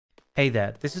Hey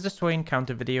there, this is a Swain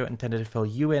counter video intended to fill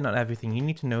you in on everything you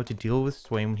need to know to deal with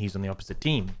Swain when he's on the opposite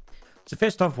team. So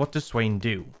first off, what does Swain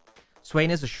do?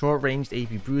 Swain is a short-ranged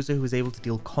AP bruiser who is able to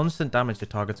deal constant damage to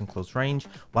targets in close range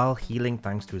while healing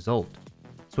thanks to his ult.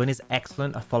 Swain is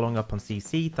excellent at following up on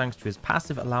CC thanks to his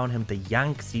passive allowing him to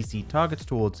yank CC targets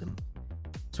towards him.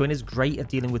 Swain is great at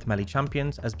dealing with melee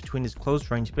champions as between his close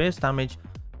range burst damage,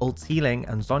 ult's healing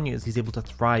and Zhonya's he's able to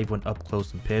thrive when up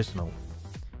close and personal.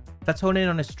 Let's hone in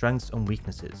on his strengths and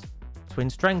weaknesses.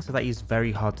 Swain's strengths are that he is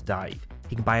very hard to dive.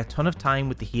 He can buy a ton of time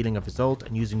with the healing of his ult,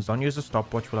 and using Zhonya as a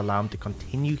stopwatch will allow him to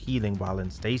continue healing while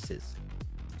in stasis.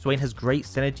 Swain has great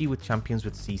synergy with champions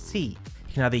with CC.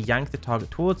 He can either yank the target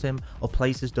towards him or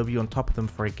place his W on top of them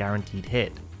for a guaranteed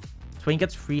hit. Swain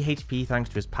gets free HP thanks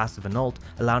to his passive and ult,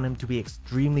 allowing him to be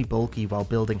extremely bulky while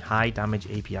building high damage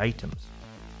AP items.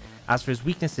 As for his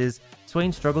weaknesses,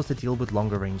 Swain struggles to deal with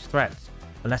longer range threats.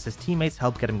 Unless his teammates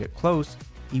help get him get close,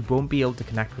 he won't be able to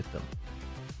connect with them.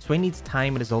 Swain needs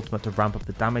time in his ultimate to ramp up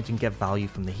the damage and get value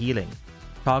from the healing.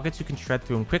 Targets who can shred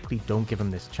through him quickly don't give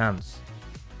him this chance.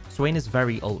 Swain is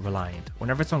very ult reliant.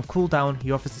 Whenever it's on cooldown,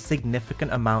 he offers a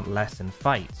significant amount less in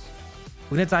fights.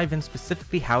 We're going to dive in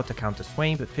specifically how to counter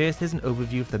Swain, but first here's an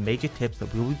overview of the major tips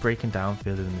that we will be breaking down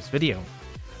further in this video.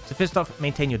 So first off,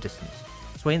 maintain your distance.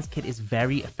 Swain's kit is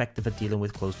very effective at dealing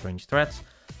with close range threats,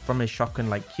 from his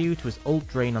shotgun-like Q to his ult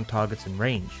drain on targets in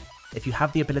range. If you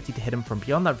have the ability to hit him from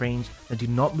beyond that range, then do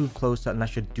not move closer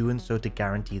unless you're doing so to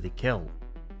guarantee the kill.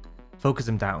 Focus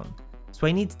him down.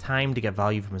 Swain needs time to get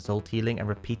value from his ult healing and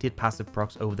repeated passive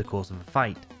procs over the course of a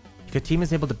fight. If your team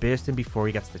is able to burst him before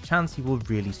he gets the chance, he will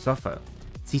really suffer.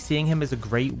 CCing him is a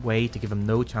great way to give him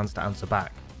no chance to answer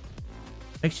back.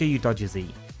 Make sure you dodge his E.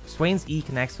 Swain's E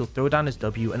connects, he'll throw down his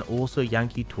W and also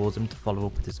yank you towards him to follow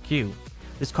up with his Q.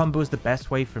 This combo is the best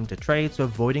way for him to trade, so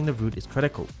avoiding the route is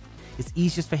critical. It's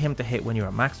easiest for him to hit when you're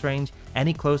at max range,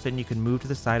 any closer and you can move to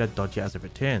the side or dodge it as it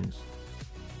returns.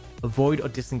 Avoid or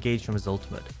disengage from his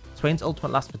ultimate. Swain's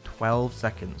ultimate lasts for 12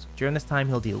 seconds. During this time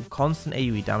he'll deal constant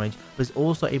AoE damage, but is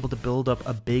also able to build up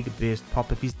a big burst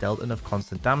pop if he's dealt enough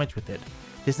constant damage with it.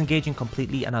 Disengaging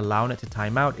completely and allowing it to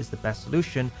time out is the best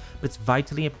solution, but it's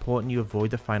vitally important you avoid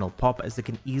the final pop as it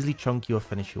can easily chunk you or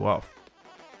finish you off.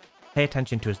 Pay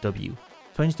attention to his W.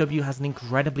 Swain's W has an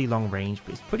incredibly long range,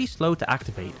 but it's pretty slow to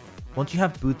activate. Once you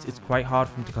have boots, it's quite hard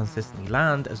for him to consistently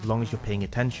land as long as you're paying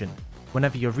attention.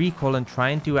 Whenever you're recalling, try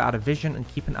and do it out of vision and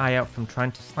keep an eye out from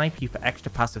trying to snipe you for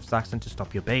extra passive stacks and to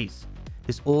stop your base.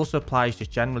 This also applies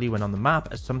just generally when on the map,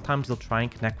 as sometimes he'll try and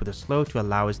connect with a slow to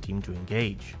allow his team to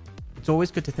engage. It's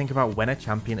always good to think about when a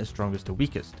champion is strongest or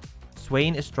weakest.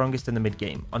 Swain is strongest in the mid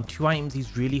game. On 2 items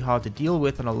he's really hard to deal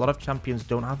with, and a lot of champions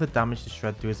don't have the damage to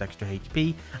shred through his extra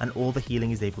HP and all the healing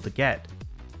he's able to get.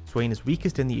 Swain is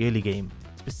weakest in the early game,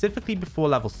 specifically before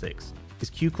level 6. His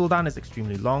Q cooldown is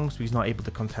extremely long, so he's not able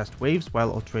to contest waves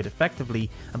well or trade effectively,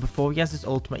 and before he has his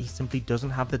ultimate he simply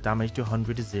doesn't have the damage to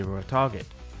 100 to 0 a target.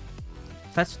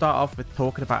 Let's start off with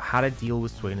talking about how to deal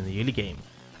with Swain in the early game.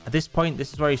 At this point,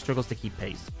 this is where he struggles to keep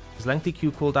pace. His lengthy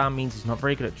Q cooldown means he's not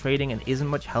very good at trading and isn't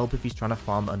much help if he's trying to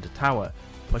farm under tower.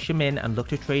 Push him in and look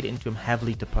to trade into him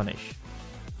heavily to punish.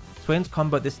 Swain's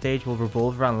combo at this stage will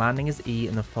revolve around landing his E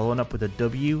and then following up with a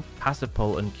W, passive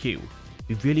pull and Q.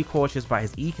 Be really cautious about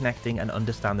his E connecting and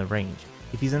understand the range.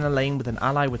 If he's in a lane with an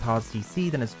ally with hard CC,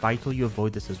 then it's vital you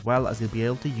avoid this as well, as he'll be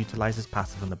able to utilize his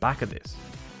passive on the back of this.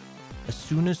 As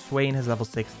soon as Swain has level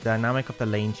 6, the dynamic of the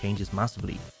lane changes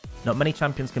massively. Not many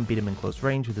champions can beat him in close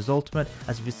range with his ultimate,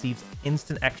 as he receives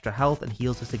instant extra health and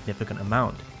heals a significant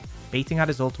amount. Baiting out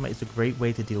his ultimate is a great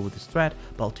way to deal with this threat,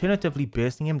 but alternatively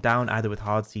bursting him down either with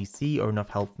hard CC or enough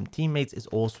help from teammates is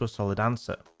also a solid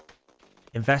answer.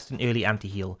 Invest in early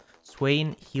anti-heal.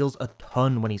 Swain heals a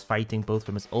ton when he's fighting, both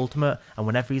from his ultimate and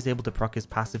whenever he's able to proc his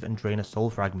passive and drain a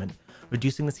soul fragment.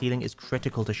 Reducing this healing is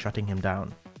critical to shutting him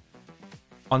down.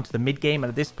 Onto the mid game, and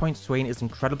at this point Swain is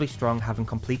incredibly strong, having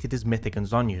completed his mythic and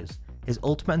Zhonya's. His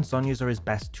ultimate and Zhonya's are his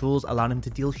best tools, allowing him to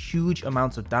deal huge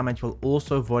amounts of damage while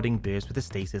also avoiding burst with his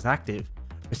stasis active.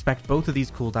 Respect both of these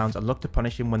cooldowns and look to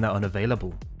punish him when they're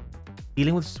unavailable.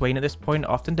 Dealing with Swain at this point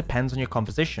often depends on your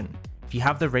composition. If you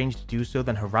have the range to do so,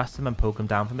 then harass him and poke him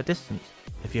down from a distance.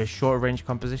 If you're a shorter range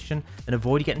composition, then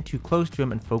avoid getting too close to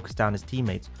him and focus down his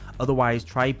teammates. Otherwise,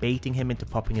 try baiting him into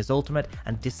popping his ultimate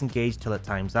and disengage till it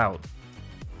times out.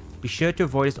 Be sure to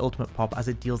avoid his ultimate pop, as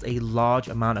it deals a large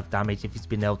amount of damage if he's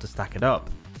been able to stack it up.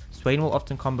 Swain will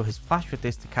often combo his flash with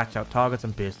this to catch out targets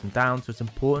and burst them down, so it's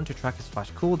important to track his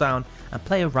flash cooldown and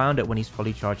play around it when he's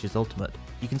fully charged his ultimate.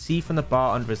 You can see from the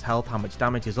bar under his health how much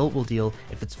damage his ult will deal.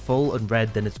 If it's full and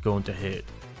red, then it's going to hurt.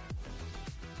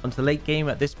 Onto the late game.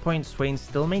 At this point, Swain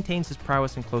still maintains his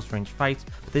prowess in close range fights,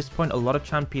 but at this point a lot of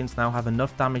champions now have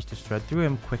enough damage to shred through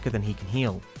him quicker than he can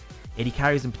heal. AD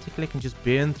carries in particular can just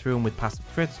burn through him with passive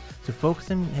crits, so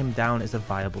focusing him down is a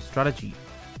viable strategy.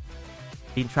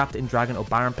 Being trapped in Dragon or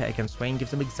Baron Pit against Swain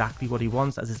gives him exactly what he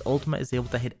wants, as his ultimate is able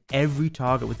to hit every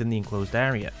target within the enclosed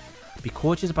area. Be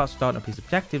cautious about starting up his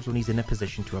objectives when he's in a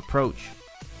position to approach.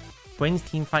 Swain's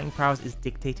team fighting prowess is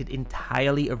dictated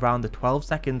entirely around the 12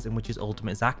 seconds in which his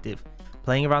ultimate is active.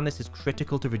 Playing around this is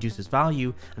critical to reduce his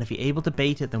value, and if you're able to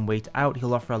bait it then wait out,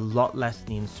 he'll offer a lot less in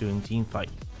the ensuing team fight.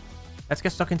 Let's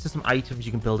get stuck into some items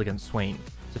you can build against Swain.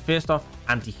 So first off,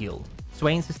 anti-heal.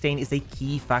 Swain's sustain is a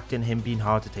key factor in him being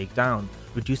hard to take down.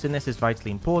 Reducing this is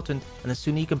vitally important, and the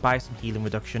sooner you can buy some healing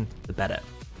reduction, the better.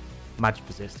 Magic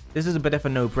resist. This is a bit of a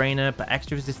no-brainer, but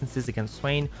extra resistances against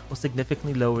Swain will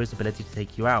significantly lower his ability to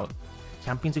take you out.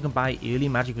 Champions who can buy early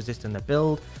magic resist in their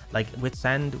build, like Wit's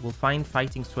End, will find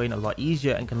fighting Swain a lot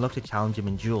easier and can look to challenge him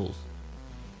in duels.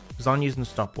 Zon using the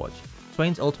stopwatch.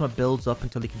 Swain's ultimate builds up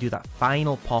until he can do that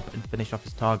final pop and finish off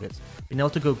his targets. Being able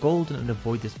to go golden and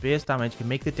avoid this burst damage can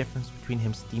make the difference between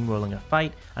him steamrolling a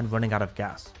fight and running out of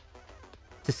gas.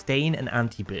 Sustain and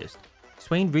anti-burst.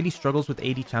 Swain really struggles with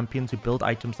AD champions who build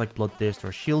items like Bloodthirst or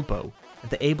a Shield Bow. If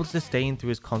they're able to sustain through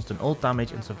his constant ult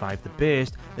damage and survive the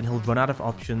burst, then he'll run out of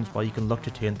options while you can look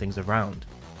to turn things around.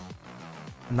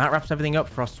 And that wraps everything up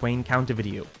for our Swain counter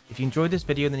video. If you enjoyed this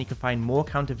video, then you can find more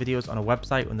counter videos on our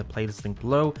website or in the playlist link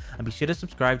below, and be sure to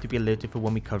subscribe to be alerted for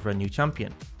when we cover a new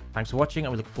champion. Thanks for watching,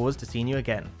 and we look forward to seeing you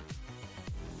again.